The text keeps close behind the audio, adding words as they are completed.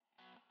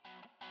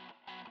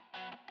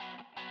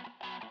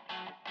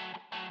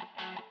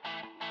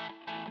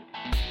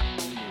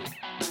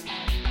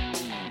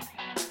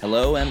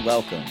Hello and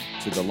welcome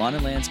to the Lawn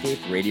and Landscape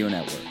Radio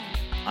Network.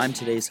 I'm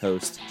today's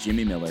host,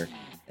 Jimmy Miller,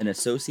 an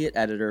associate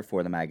editor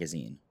for the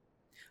magazine.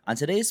 On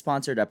today's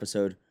sponsored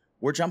episode,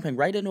 we're jumping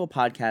right into a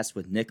podcast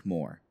with Nick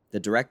Moore, the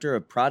Director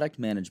of Product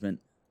Management,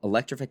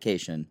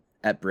 Electrification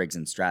at Briggs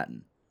 &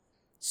 Stratton.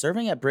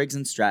 Serving at Briggs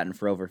 & Stratton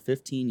for over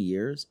 15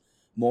 years,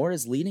 Moore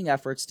is leading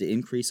efforts to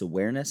increase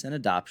awareness and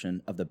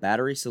adoption of the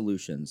battery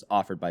solutions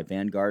offered by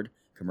Vanguard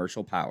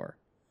Commercial Power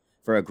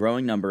for a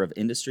growing number of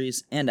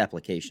industries and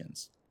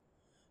applications.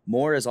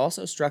 Moore is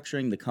also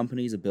structuring the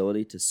company's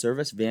ability to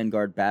service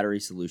Vanguard battery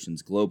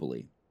solutions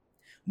globally.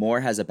 Moore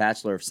has a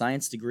Bachelor of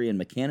Science degree in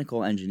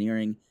Mechanical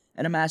Engineering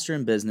and a Master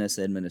in Business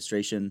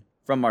Administration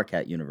from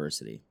Marquette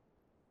University.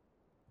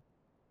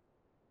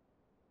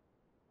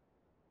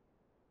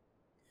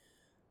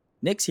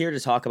 Nick's here to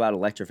talk about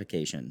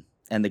electrification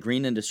and the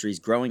green industry's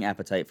growing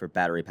appetite for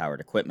battery-powered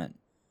equipment.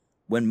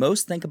 When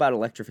most think about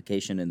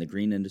electrification in the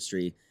green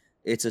industry,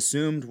 it's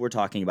assumed we're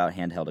talking about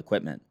handheld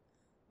equipment.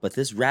 But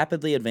this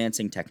rapidly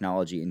advancing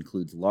technology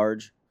includes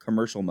large,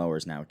 commercial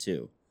mowers now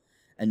too.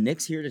 And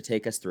Nick's here to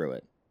take us through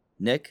it.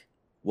 Nick,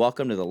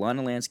 welcome to the Lawn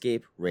and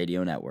Landscape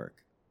Radio Network.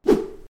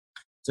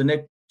 So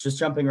Nick, just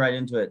jumping right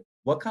into it,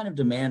 what kind of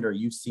demand are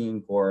you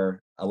seeing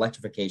for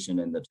electrification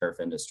in the turf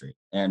industry,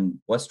 and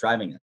what's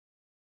driving it?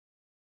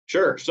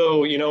 Sure.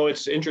 So,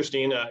 it's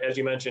interesting. As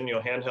you mentioned,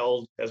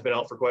 handheld has been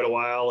out for quite a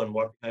while, and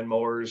walk-behind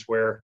mowers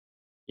where,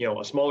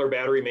 a smaller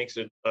battery makes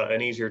it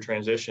an easier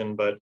transition.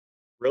 But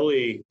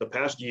really, the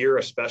past year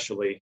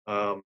especially,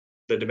 the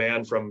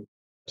demand from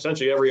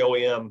essentially every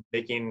OEM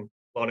making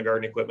lawn and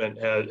garden equipment,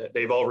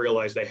 they've all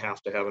realized they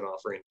have to have an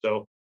offering.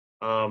 So,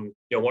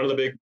 one of the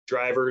big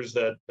drivers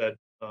that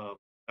I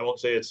won't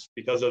say it's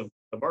because of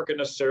the market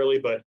necessarily,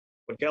 but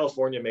when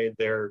California made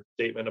their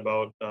statement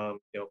about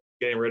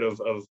getting rid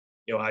of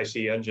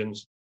IC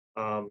engines,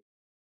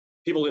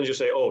 people didn't just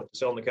say, "Oh, to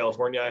sell into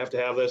California, I have to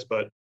have this,"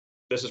 but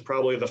this is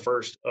probably the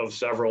first of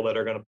several that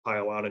are going to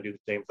pile on and do the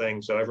same thing.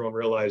 So everyone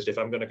realized if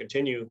I'm going to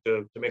continue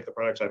to make the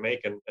products I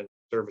make and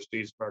service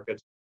these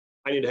markets,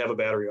 I need to have a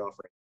battery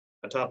offering.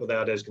 On top of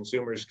that, as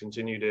consumers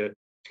continue to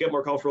get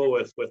more comfortable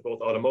with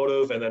both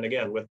automotive and then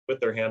again with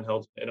their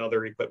handhelds and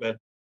other equipment,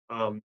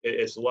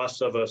 it's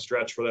less of a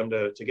stretch for them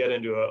to get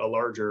into a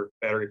larger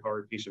battery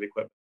powered piece of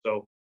equipment.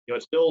 So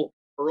it's still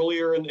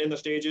earlier in the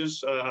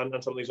stages on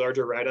some of these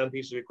larger ride-on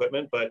pieces of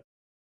equipment, but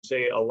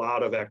say a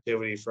lot of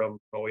activity from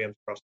OEMs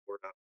across the board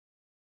now.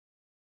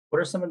 What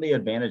are some of the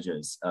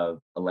advantages of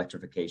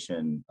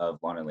electrification of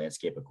lawn and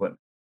landscape equipment?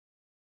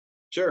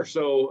 Sure.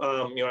 So,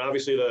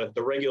 obviously the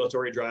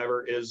regulatory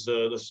driver is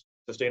the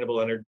sustainable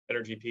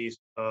energy piece,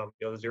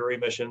 the zero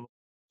emission.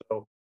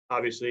 So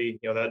obviously,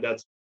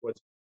 that's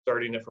what's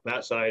starting it from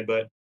that side,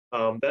 but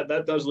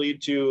that does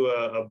lead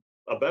to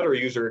a better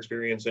user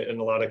experience in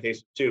a lot of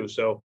cases too.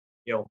 So,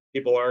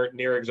 people aren't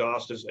near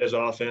exhaust as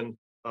often.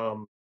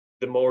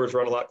 The mowers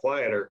run a lot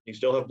quieter. You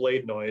still have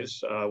blade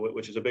noise,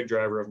 which is a big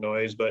driver of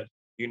noise, but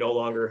you no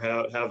longer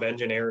have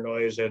engine air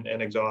noise and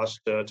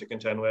exhaust to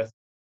contend with.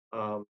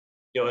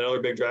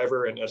 Another big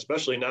driver, and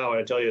especially now,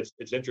 and I tell you,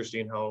 it's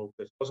interesting how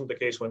this wasn't the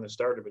case when this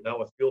started, but now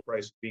with fuel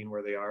prices being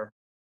where they are,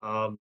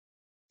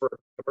 for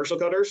commercial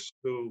cutters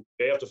who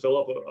they have to fill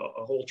up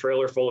a whole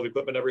trailer full of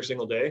equipment every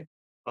single day,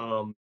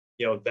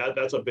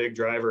 that's a big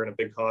driver and a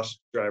big cost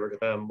driver to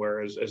them.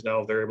 Whereas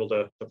now they're able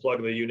to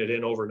plug the unit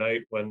in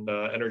overnight when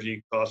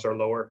energy costs are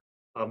lower.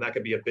 That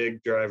could be a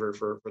big driver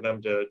for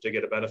them to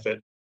get a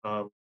benefit,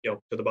 to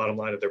the bottom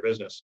line of their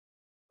business.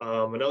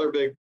 Another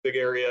big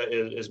area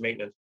is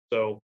maintenance.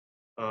 So,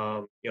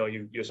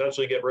 you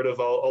essentially get rid of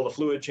all the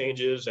fluid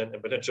changes and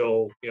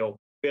potential,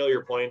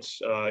 failure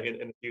points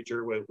in the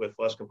future with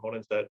less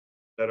components that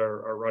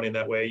are running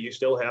that way. You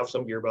still have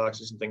some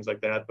gearboxes and things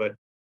like that, but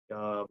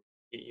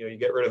you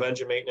get rid of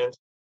engine maintenance.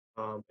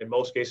 In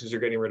most cases, you're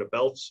getting rid of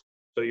belts,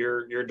 so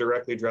you're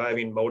directly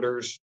driving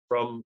motors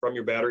from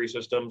your battery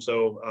system.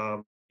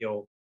 So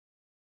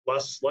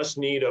less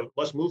need of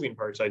less moving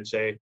parts, I'd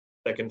say,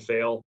 that can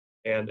fail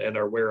and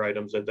are wear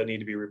items that need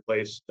to be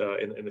replaced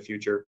in the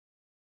future.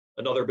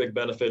 Another big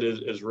benefit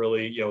is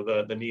really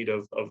the need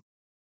of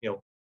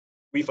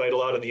we fight a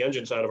lot in the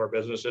engine side of our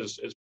business is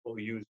people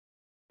who use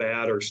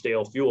bad or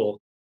stale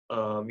fuel.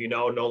 You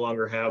now no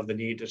longer have the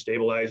need to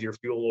stabilize your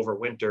fuel over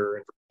winter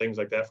and things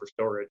like that for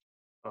storage.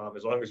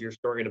 As long as you're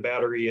storing a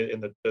battery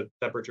in the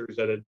temperatures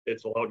that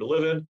it's allowed to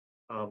live in,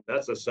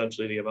 that's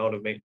essentially the amount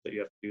of maintenance that you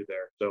have to do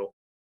there. So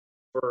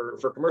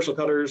for commercial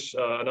cutters,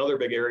 another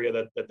big area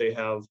that they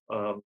have,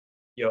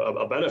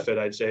 a benefit,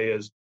 I'd say,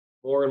 is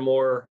more and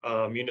more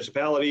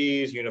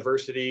municipalities,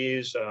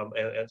 universities,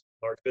 and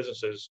large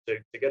businesses to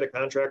get a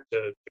contract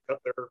to cut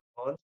their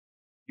lawns,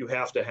 you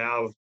have to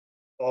have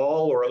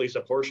all or at least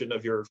a portion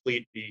of your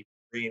fleet be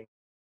green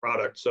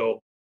product. So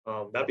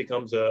that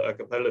becomes a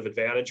competitive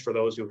advantage for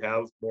those who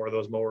have more of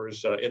those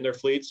mowers in their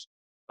fleets,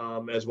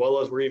 as well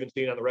as we're even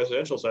seeing on the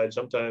residential side.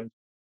 Sometimes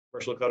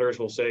commercial cutters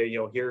will say,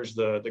 here's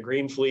the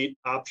green fleet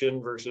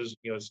option versus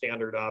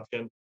standard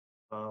option.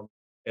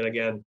 And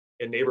again,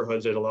 in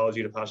neighborhoods, it allows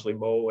you to possibly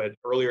mow at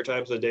earlier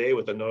times of the day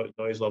with the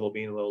noise level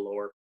being a little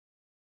lower.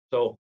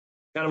 So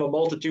kind of a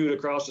multitude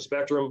across the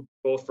spectrum,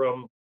 both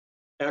from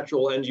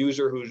actual end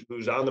user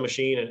who's on the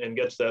machine and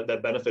gets that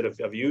benefit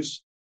of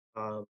use,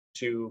 to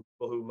people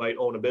who might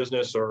own a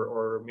business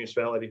or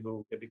municipality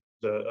who it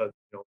becomes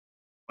a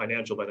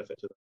financial benefit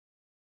to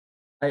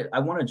them. I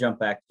want to jump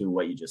back to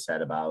what you just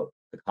said about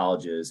the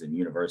colleges and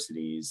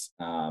universities,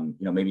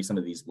 maybe some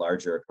of these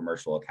larger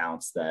commercial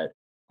accounts that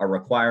are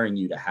requiring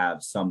you to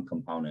have some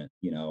component,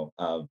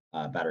 of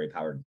battery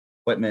powered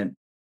equipment.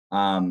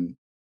 Um,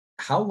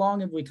 how long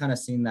have we kind of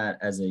seen that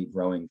as a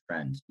growing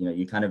trend?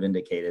 You kind of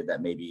indicated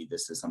that maybe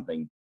this is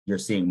something you're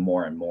seeing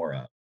more and more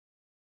of.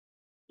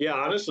 Yeah,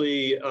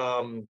 honestly,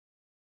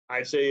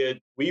 I'd say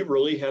we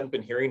really hadn't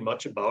been hearing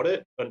much about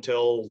it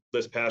until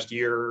this past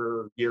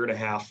year and a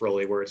half,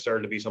 really, where it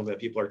started to be something that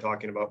people are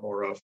talking about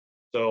more of.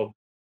 So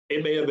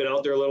it may have been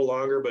out there a little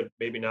longer, but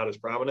maybe not as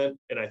prominent.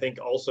 And I think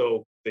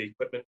also the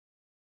equipment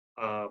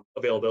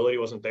availability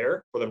wasn't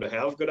there for them to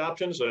have good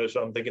options. So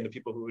I'm thinking the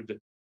people who would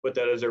put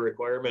that as a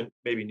requirement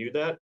maybe knew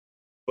that.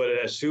 But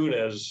as soon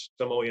as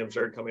some OEMs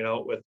started coming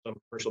out with some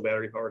commercial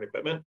battery powered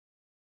equipment,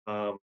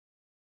 um,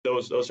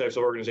 those types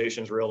of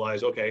organizations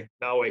realize, okay,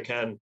 now I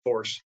can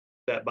force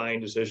that buying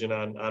decision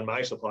on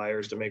my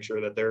suppliers to make sure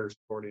that they're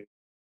supporting,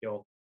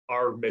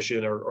 our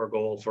mission or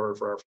goal for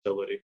our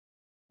facility.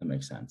 That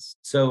makes sense.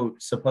 So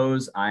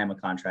suppose I am a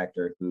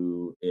contractor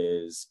who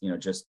is,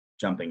 just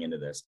jumping into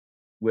this.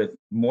 With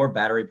more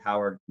battery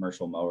powered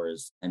commercial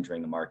mowers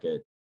entering the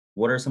market,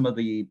 what are some of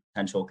the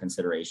potential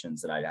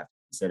considerations that I'd have to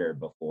consider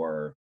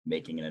before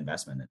making an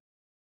investment in?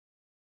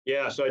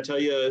 Yeah, so I tell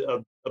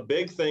you, a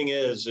big thing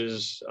is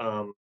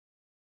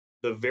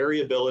the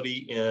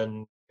variability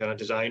in kind of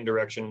design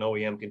direction an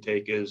OEM can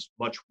take is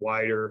much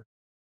wider,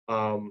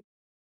 and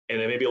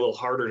it may be a little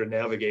harder to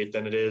navigate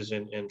than it is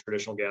in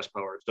traditional gas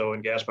powered. So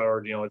in gas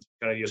powered, it's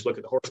kind of you just look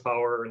at the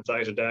horsepower and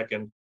size of deck,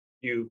 and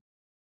you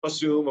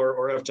assume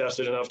or have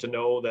tested enough to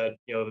know that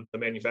the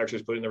manufacturer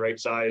is putting the right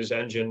size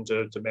engine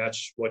to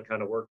match what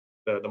kind of work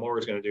the mower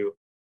is going to do.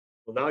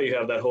 Well, now you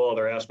have that whole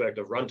other aspect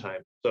of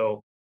runtime.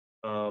 So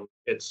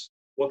it's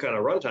what kind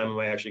of runtime am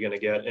I actually going to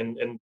get?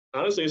 And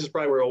honestly, this is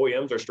probably where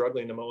OEMs are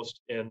struggling the most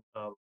in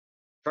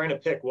trying to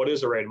pick what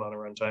is the right amount of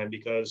runtime,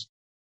 because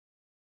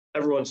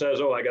everyone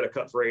says, "Oh, I got to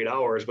cut for 8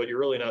 hours," but you're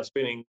really not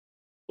spinning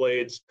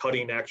blades,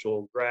 cutting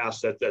actual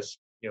grass that's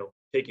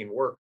taking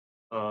work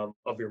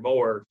of your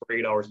mower for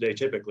 8 hours a day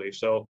typically.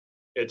 So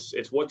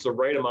it's what's the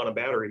right amount of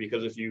battery,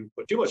 because if you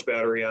put too much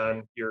battery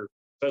on, you're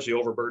essentially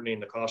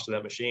overburdening the cost of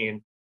that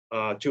machine.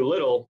 Too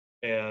little,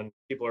 and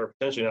people are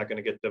potentially not going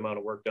to get the amount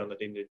of work done that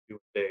they need to do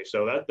a day.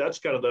 So that's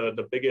kind of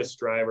the biggest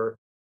driver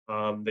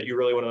that you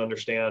really want to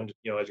understand,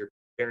 as you're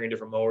comparing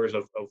different mowers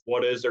of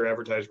what is their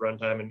advertised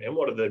runtime and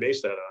what do they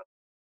base that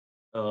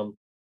on.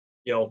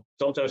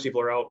 Sometimes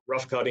people are out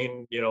rough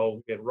cutting,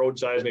 in road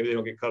size, maybe they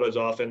don't get cut as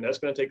often. That's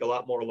going to take a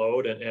lot more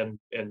load and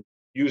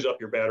use up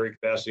your battery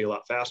capacity a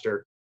lot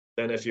faster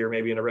than if you're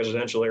maybe in a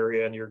residential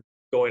area and you're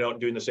going out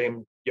and doing the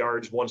same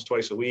yards once,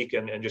 twice a week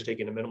and just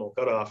taking a minimal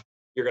cutoff.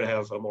 You're going to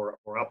have a more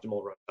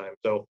optimal runtime.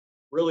 So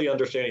really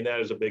understanding that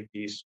is a big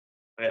piece.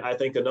 I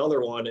think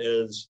another one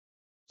is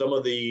some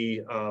of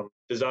the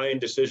design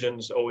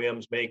decisions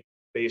OEMs make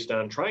based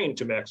on trying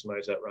to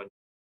maximize that run.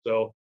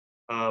 So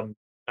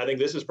I think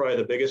this is probably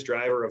the biggest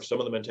driver of some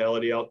of the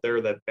mentality out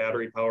there that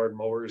battery powered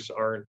mowers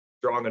aren't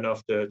strong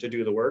enough to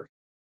do the work,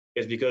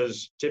 is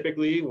because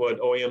typically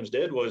what OEMs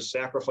did was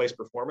sacrifice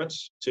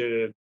performance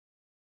to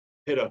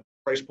hit a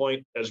price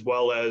point, as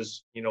well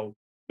as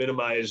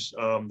minimize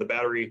the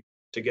battery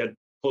to get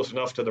close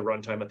enough to the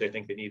runtime that they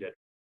think they needed.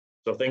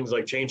 So things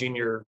like changing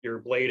your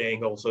blade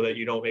angle so that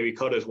you don't maybe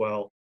cut as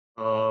well,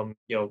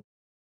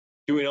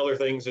 doing other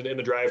things in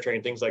the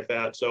drivetrain, things like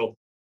that. So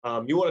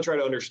you want to try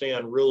to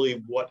understand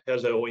really what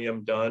has that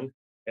OEM done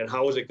and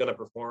how is it going to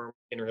perform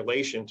in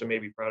relation to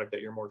maybe product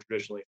that you're more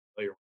traditionally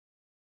familiar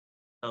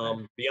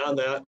with. Beyond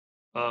that,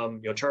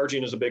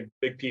 charging is a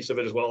big piece of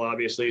it as well,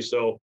 obviously.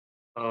 So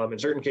in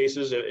certain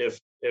cases,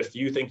 if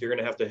you think you're going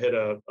to have to hit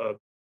a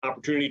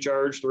opportunity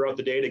charge throughout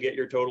the day to get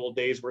your total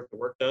day's worth of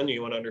work done,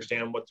 you want to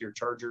understand what your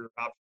charger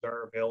options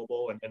are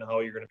available and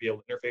how you're going to be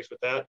able to interface with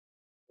that.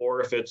 Or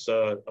if it's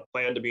a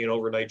plan to be an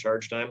overnight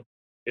charge time,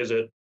 is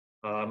it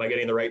am I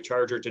getting the right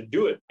charger to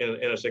do it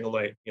in a single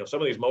night?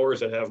 Some of these mowers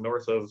that have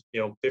north of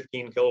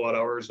 15 kilowatt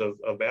hours of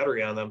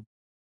battery on them,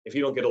 if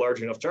you don't get a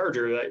large enough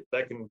charger,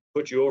 that can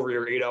put you over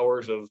your 8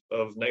 hours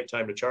of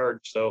nighttime to charge.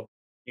 So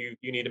you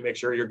need to make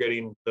sure you're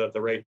getting the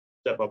right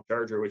step up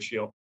charger, which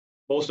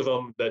most of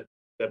them that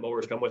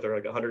mowers come with are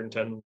like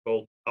 110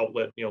 volt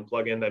outlet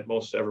plug in that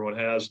most everyone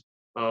has.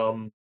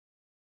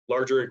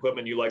 Larger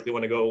equipment, you likely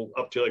want to go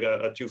up to like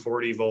a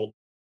 240 volt,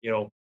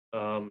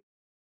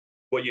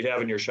 what you'd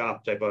have in your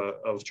shop type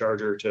of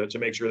charger to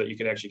make sure that you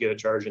can actually get a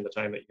charge in the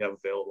time that you have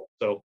available.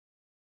 So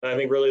I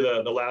think really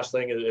the last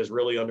thing is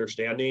really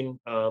understanding,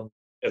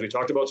 as we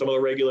talked about some of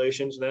the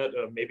regulations, that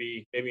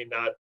maybe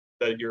not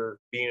that you're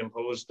being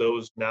imposed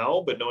those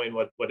now, but knowing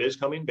what is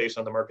coming based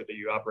on the market that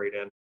you operate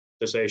in,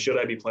 to say, should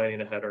I be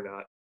planning ahead or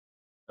not?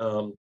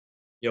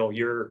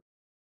 You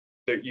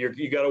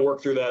got to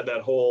work through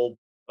that whole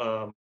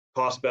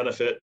cost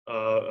benefit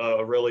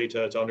really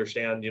to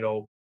understand,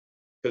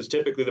 because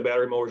typically the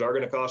battery mowers are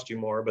going to cost you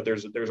more, but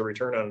there's a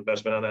return on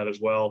investment on that as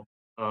well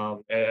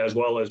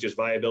as just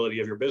viability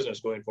of your business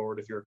going forward.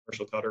 If you're a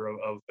commercial cutter,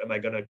 of am I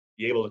going to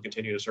be able to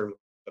continue to serve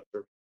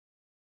them?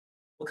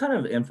 What kind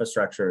of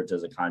infrastructure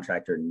does a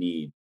contractor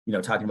need?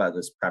 Talking about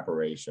this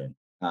preparation,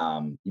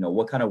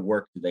 what kind of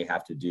work do they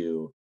have to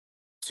do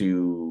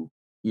to,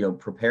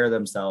 prepare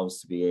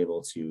themselves to be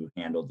able to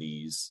handle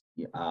these,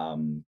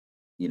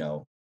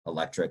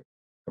 electric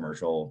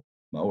commercial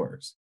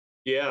mowers?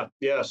 Yeah.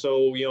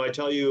 So, I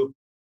tell you,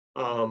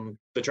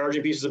 the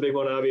charging piece is a big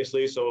one,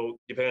 obviously. So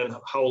depending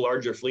on how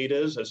large your fleet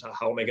is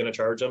how am I going to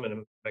charge them, and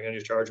am I going to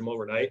just charge them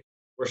overnight?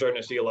 We're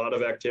starting to see a lot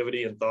of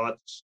activity and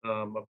thoughts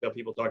of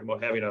people talking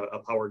about having a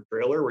powered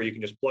trailer where you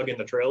can just plug in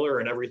the trailer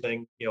and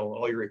everything,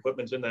 all your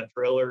equipment's in that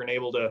trailer and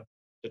able to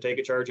take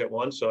a charge at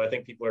once. So I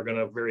think people are going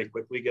to very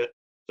quickly get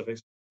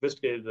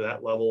sophisticated to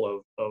that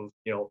level of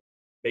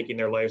making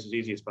their lives as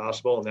easy as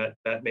possible. And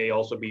that may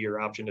also be your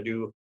option to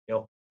do,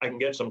 I can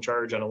get some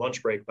charge on a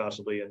lunch break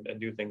possibly and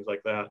do things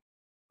like that.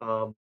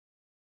 Um,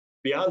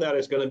 Beyond that,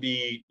 it's going to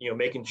be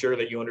making sure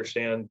that you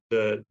understand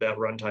that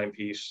runtime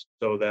piece.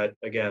 So that,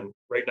 again,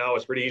 right now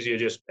it's pretty easy to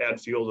just add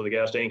fuel to the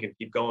gas tank and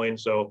keep going.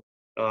 So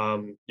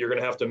you're going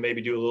to have to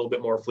maybe do a little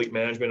bit more fleet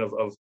management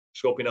of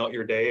scoping out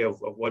your day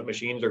of what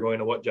machines are going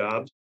to what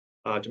jobs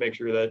to make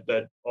sure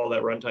that all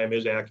that runtime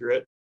is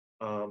accurate,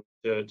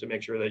 to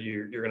make sure that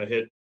you're going to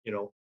hit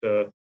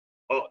the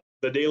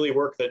daily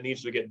work that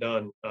needs to get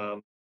done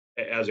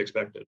as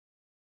expected.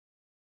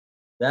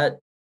 That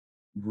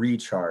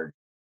recharge,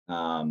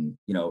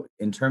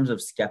 in terms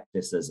of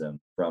skepticism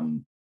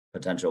from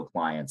potential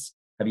clients,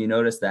 have you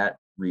noticed that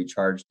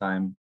recharge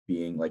time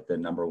being like the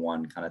number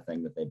one kind of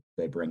thing that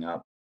they bring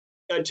up?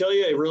 I tell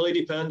you, it really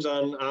depends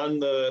on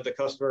the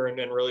customer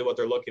and really what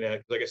they're looking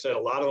at. Like I said, a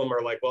lot of them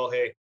are like, well,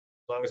 hey,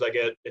 as long as I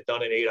get it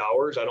done in 8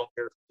 hours, I don't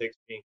care if it takes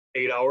me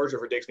 8 hours or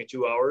if it takes me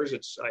 2 hours.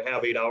 I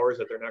have 8 hours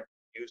that they're not going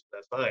to use, and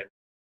that's fine.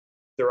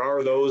 There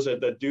are those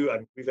that do.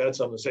 We've had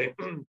some that say,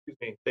 excuse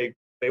me,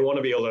 they want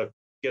to be able to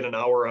get an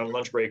hour on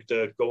lunch break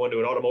to go into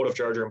an automotive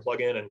charger and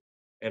plug in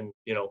and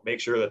make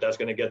sure that that's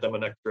going to get them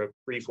an extra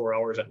 3-4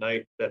 hours at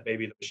night that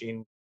maybe the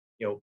machine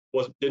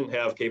didn't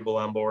have cable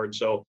on board.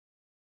 So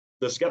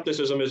the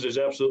skepticism is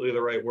absolutely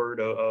the right word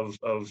of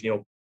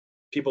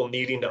people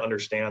needing to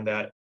understand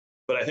that.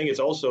 But I think it's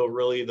also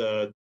really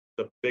the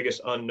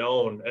biggest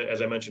unknown,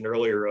 as I mentioned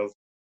earlier, of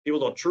people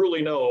don't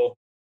truly know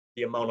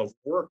the amount of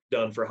work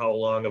done for how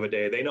long of a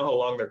day. They know how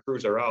long their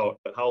crews are out,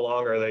 but how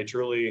long are they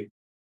truly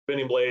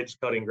spinning blades,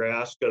 cutting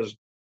grass? Because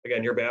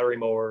again, your battery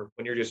mower,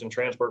 when you're just in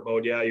transport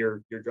mode, yeah,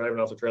 you're driving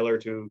off the trailer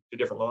to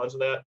different lawns,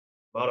 and that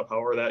amount of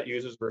power that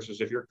uses versus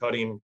if you're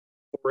cutting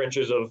 4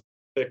 inches of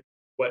thick,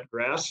 wet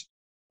grass,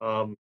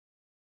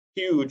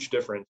 huge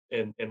difference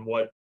in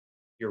what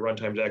your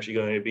runtime is actually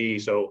going to be.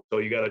 So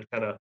you got to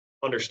kind of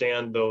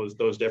understand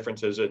those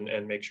differences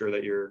and make sure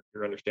that you're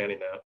understanding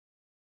that.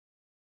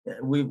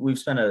 We've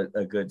spent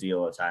a good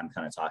deal of time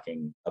kind of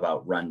talking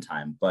about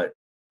runtime, but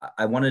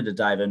I wanted to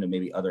dive into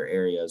maybe other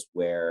areas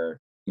where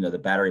the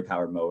battery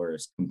powered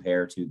mowers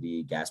compare to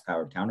the gas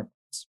powered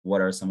counterparts.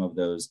 What are some of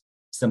those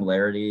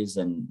similarities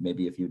and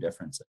maybe a few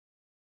differences?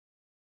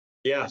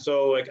 Yeah,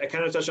 so I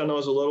kind of touched on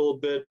those a little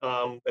bit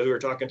as we were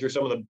talking through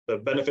some of the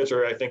benefits,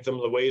 or I think some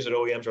of the ways that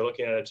OEMs are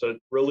looking at it. So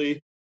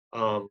really,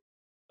 like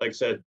I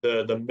said,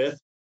 the myth,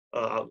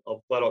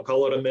 I'll flat out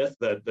call it a myth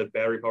that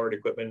battery powered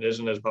equipment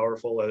isn't as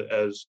powerful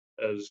as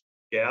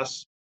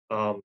gas.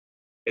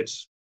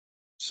 It's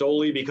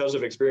solely because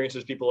of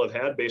experiences people have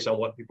had based on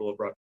what people have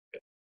brought.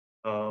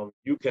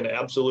 You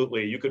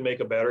can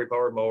make a battery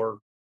powered mower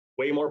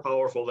way more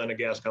powerful than a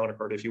gas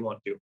counterpart if you want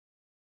to.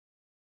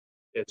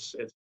 It's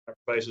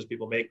sacrifices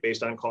people make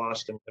based on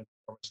cost and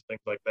performance,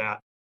 things like that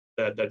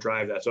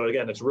drive that. So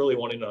again, it's really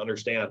wanting to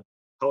understand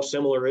how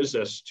similar is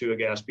this to a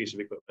gas piece of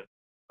equipment.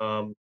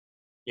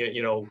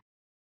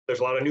 There's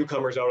a lot of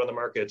newcomers out on the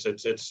markets.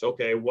 It's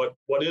okay. What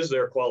is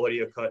their quality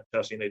of cut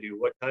testing they do?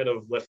 What kind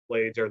of lift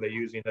blades are they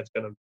using that's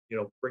going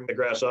to bring the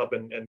grass up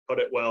and cut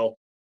it well,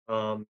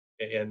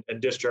 and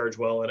discharge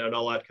well, and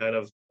all that kind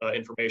of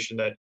information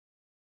that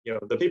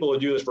the people who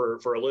do this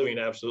for a living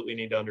absolutely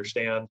need to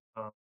understand.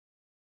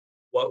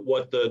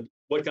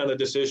 What kind of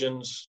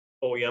decisions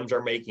OEMs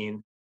are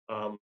making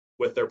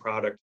with their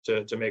product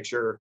to make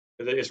sure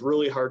that it's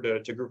really hard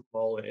to group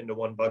them all into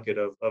one bucket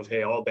of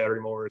hey, all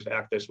battery mowers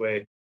act this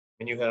way,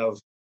 and you have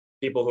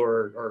people who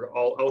are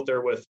all out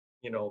there with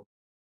kind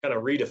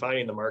of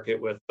redefining the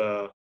market with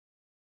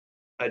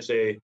I'd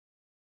say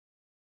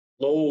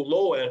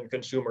low end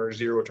consumer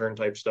zero turn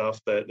type stuff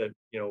that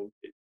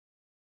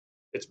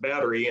it's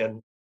battery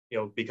and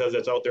because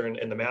it's out there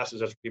in the masses,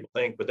 that's what people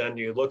think. But then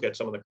you look at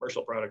some of the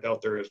commercial product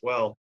out there as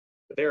well,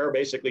 but they are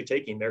basically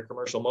taking their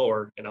commercial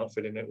mower and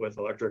outfitting it with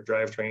electric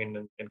drivetrain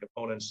and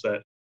components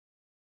that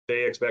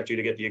they expect you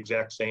to get the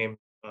exact same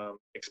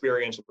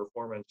experience and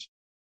performance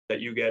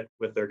that you get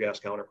with their gas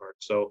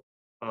counterparts. So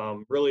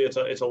really,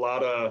 it's a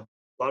lot of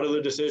lot of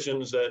the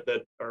decisions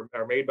that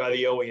are made by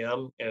the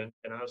OEM, and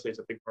honestly, it's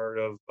a big part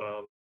of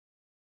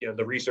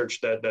the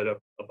research that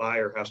a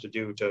buyer has to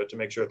do to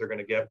make sure they're going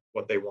to get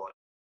what they want.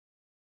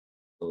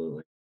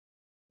 Absolutely.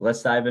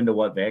 Let's dive into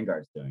what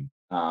Vanguard's doing.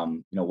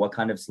 What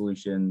kind of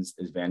solutions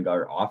is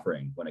Vanguard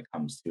offering when it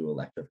comes to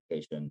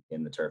electrification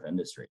in the turf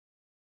industry?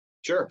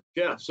 Sure.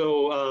 Yeah.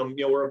 So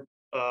we're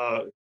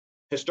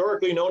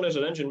historically known as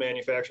an engine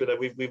manufacturer. That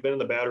we've been in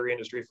the battery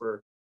industry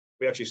for.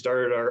 We actually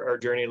started our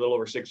journey a little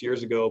over 6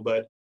 years ago,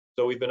 but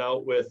so we've been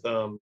out with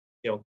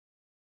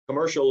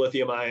commercial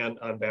lithium ion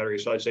on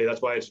batteries. So I'd say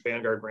that's why it's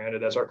Vanguard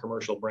branded. That's our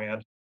commercial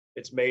brand.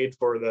 It's made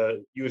for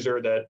the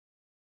user that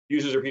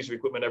uses their piece of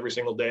equipment every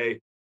single day.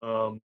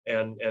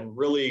 And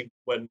really,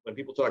 when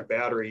people talk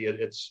battery,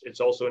 it's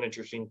also an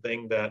interesting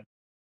thing that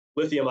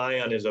lithium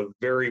ion is a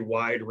very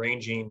wide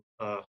ranging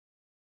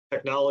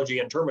technology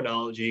and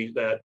terminology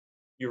that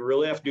you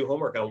really have to do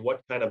homework on.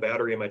 What kind of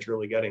battery am I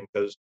truly getting?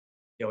 Because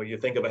you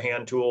think of a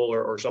hand tool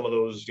or some of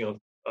those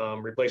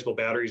replaceable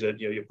batteries that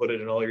you put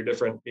it in all your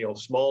different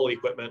small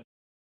equipment.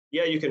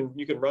 Yeah, you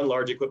can run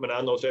large equipment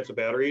on those types of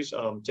batteries.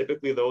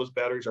 Typically, those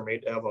batteries are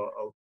made to have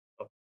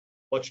a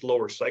much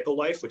lower cycle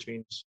life, which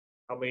means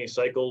how many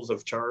cycles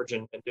of charge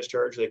and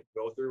discharge they can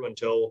go through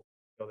until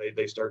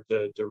they start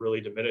to really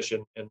diminish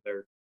in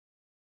their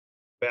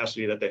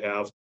capacity that they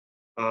have.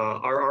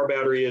 Our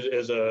battery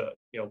is a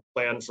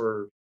plan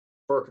for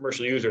a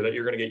commercial user that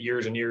you're going to get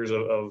years and years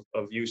of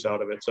use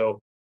out of it. So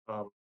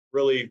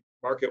really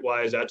market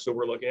wise, that's what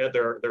we're looking at.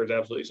 There's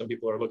absolutely some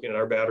people are looking at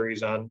our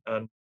batteries on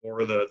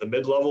more of the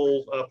mid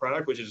level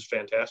product, which is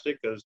fantastic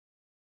because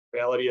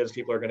reality is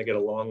people are going to get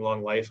a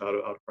long life out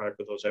of product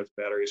with those types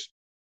of batteries.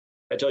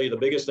 I tell you, the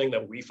biggest thing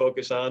that we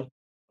focus on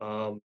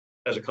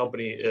as a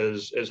company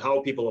is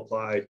how people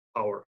apply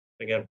power.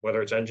 Again,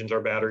 whether it's engines or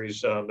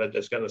batteries,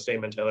 that's kind of the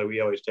same mentality we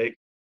always take.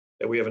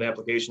 That we have an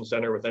application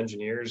center with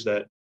engineers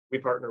that we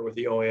partner with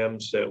the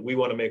OEMs. That we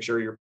want to make sure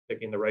you're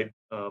picking the right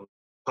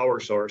power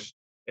source,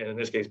 and in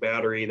this case,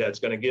 battery. That's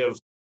going to give.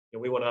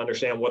 We want to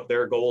understand what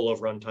their goal of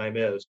runtime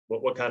is.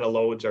 What kind of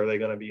loads are they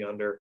going to be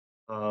under?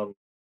 How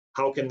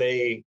can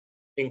they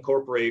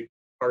incorporate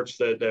parts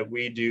that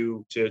we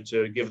do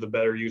to give the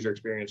better user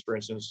experience? For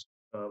instance,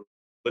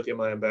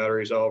 lithium-ion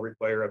batteries all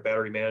require a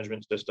battery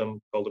management system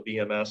called a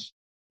BMS,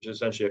 which is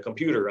essentially a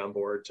computer on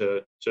board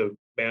to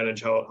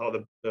manage how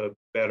the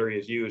battery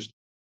is used.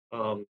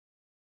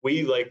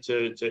 We like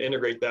to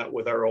integrate that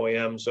with our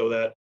OEM so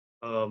that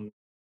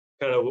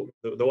kind of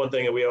the one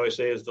thing that we always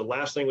say is the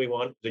last thing we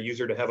want the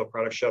user to have a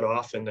product shut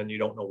off and then you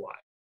don't know why.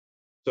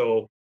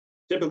 So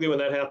typically when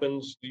that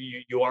happens,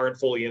 you aren't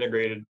fully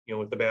integrated,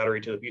 with the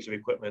battery to the piece of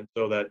equipment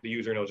so that the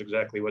user knows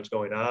exactly what's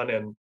going on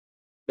and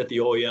that the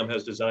OEM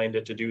has designed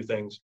it to do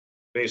things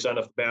based on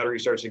if the battery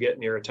starts to get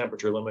near a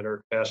temperature limit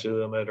or capacity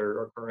limit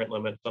or current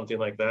limit, something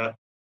like that.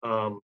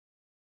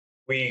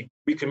 We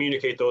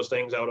communicate those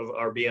things out of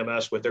our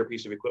BMS with their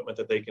piece of equipment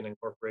that they can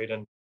incorporate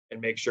and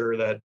make sure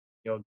that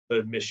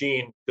the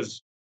machine,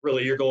 because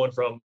really you're going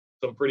from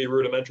some pretty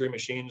rudimentary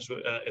machines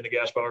in the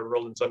gas powered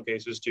world in some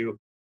cases to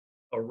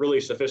a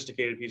really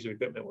sophisticated piece of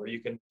equipment where you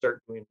can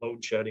start doing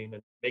load shedding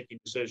and making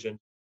decisions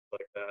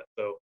like that.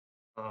 So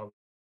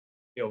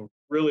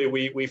really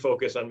we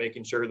focus on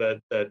making sure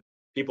that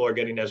people are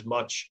getting as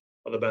much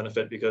of the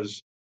benefit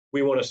because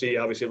we want to see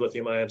obviously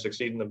lithium ion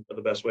succeed in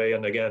the best way.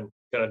 And again,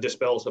 kind of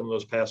dispel some of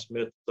those past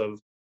myths of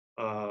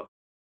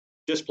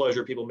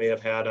displeasure people may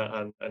have had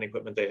on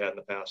equipment they had in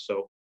the past.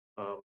 So,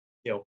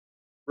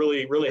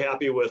 really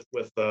happy with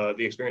the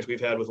experience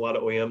we've had with a lot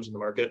of OEMs in the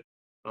market.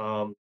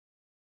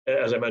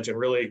 As I mentioned,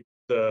 really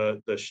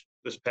this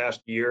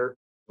past year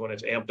when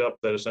it's amped up,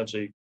 that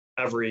essentially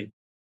every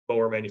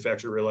mower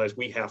manufacturer realized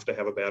we have to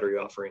have a battery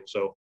offering.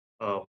 So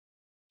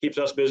keeps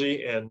us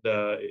busy, and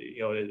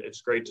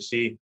it's great to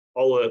see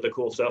all of the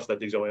cool stuff that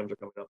these OEMs are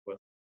coming up with.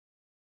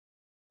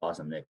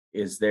 Awesome, Nick.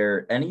 Is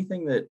there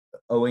anything that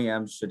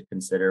OEMs should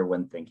consider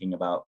when thinking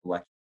about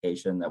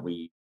electrification that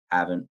we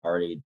haven't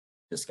already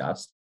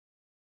discussed?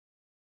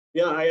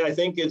 Yeah, I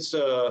think it's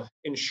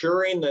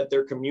ensuring that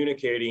they're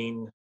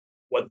communicating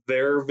what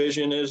their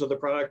vision is of the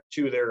product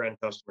to their end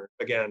customer.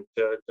 Again,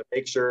 to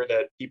make sure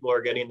that people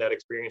are getting that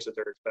experience that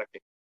they're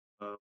expecting.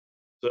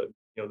 So,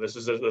 this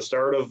is the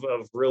start of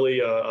really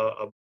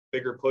a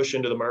bigger push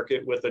into the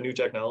market with a new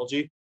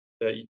technology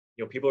that,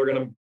 people are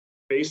going to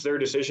base their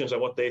decisions on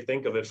what they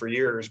think of it for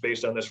years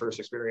based on this first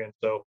experience.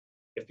 So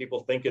if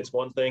people think it's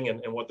one thing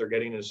and what they're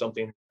getting is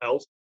something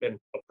else and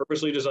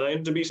purposely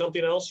designed to be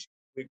something else,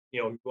 we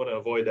want to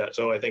avoid that.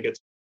 So I think it's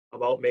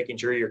about making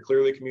sure you're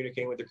clearly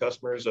communicating with the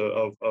customers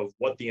of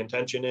what the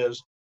intention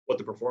is, what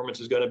the performance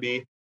is going to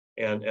be,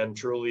 and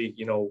truly,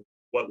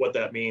 what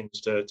that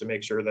means to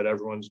make sure that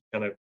everyone's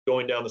kind of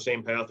going down the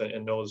same path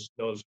and knows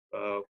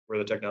where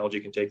the technology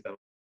can take them.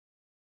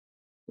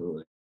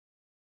 Absolutely.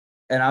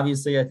 And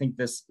obviously, I think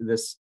this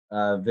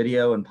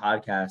video and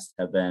podcast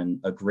have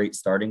been a great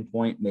starting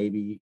point,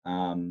 maybe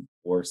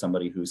for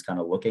somebody who's kind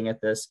of looking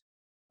at this.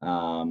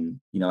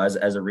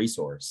 as a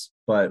resource.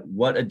 But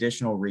what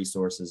additional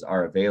resources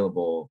are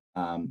available,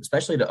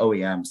 especially to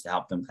OEMs, to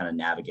help them kind of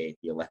navigate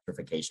the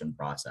electrification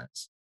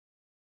process?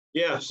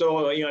 Yeah,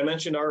 so I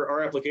mentioned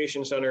our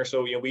application center.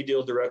 So we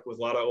deal direct with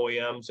a lot of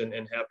OEMs, and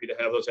happy to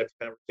have those types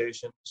of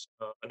conversations.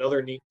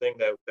 Another neat thing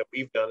that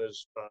we've done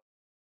is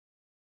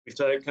we've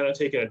kind of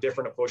taken a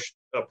different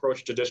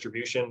approach to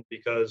distribution,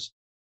 because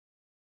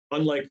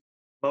unlike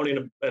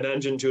mounting an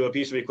engine to a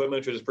piece of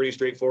equipment, which is a pretty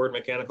straightforward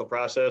mechanical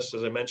process,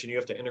 as I mentioned, you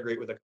have to integrate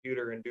with a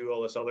computer and do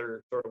all this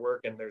other sort of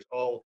work, and there's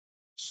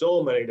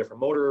so many different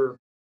motor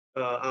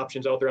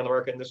options out there on the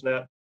market and this and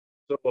that.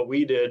 So what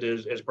we did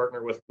is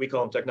partner with, we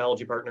call them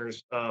technology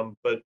partners,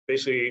 but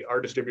basically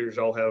our distributors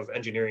all have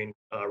engineering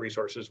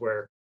resources,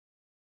 where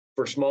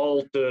for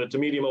small to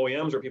medium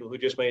OEMs or people who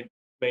just may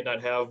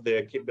not have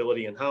the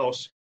capability in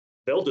house,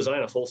 they'll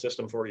design a full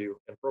system for you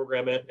and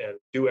program it and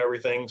do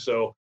everything.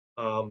 So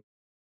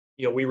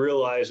we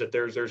realize that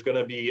there's going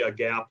to be a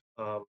gap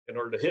in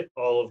order to hit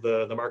all of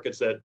the markets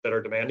that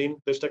are demanding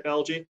this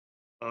technology.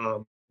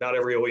 Not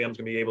every OEM is going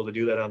to be able to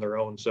do that on their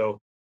own. So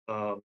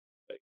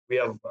we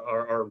have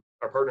our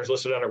partners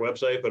listed on our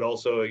website, but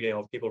also,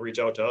 if people reach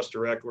out to us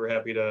direct, we're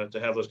happy to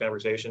have those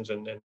conversations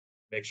and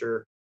make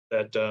sure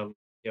that,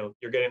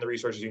 you're getting the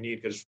resources you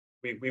need, because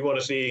we want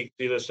to see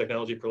this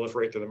technology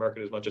proliferate through the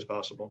market as much as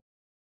possible.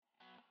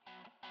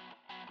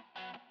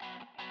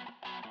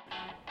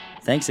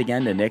 Thanks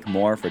again to Nick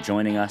Moore for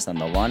joining us on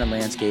the Lawn and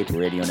Landscape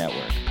Radio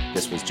Network.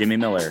 This was Jimmy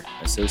Miller,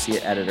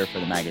 Associate Editor for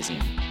the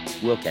magazine.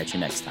 We'll catch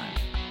you next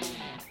time.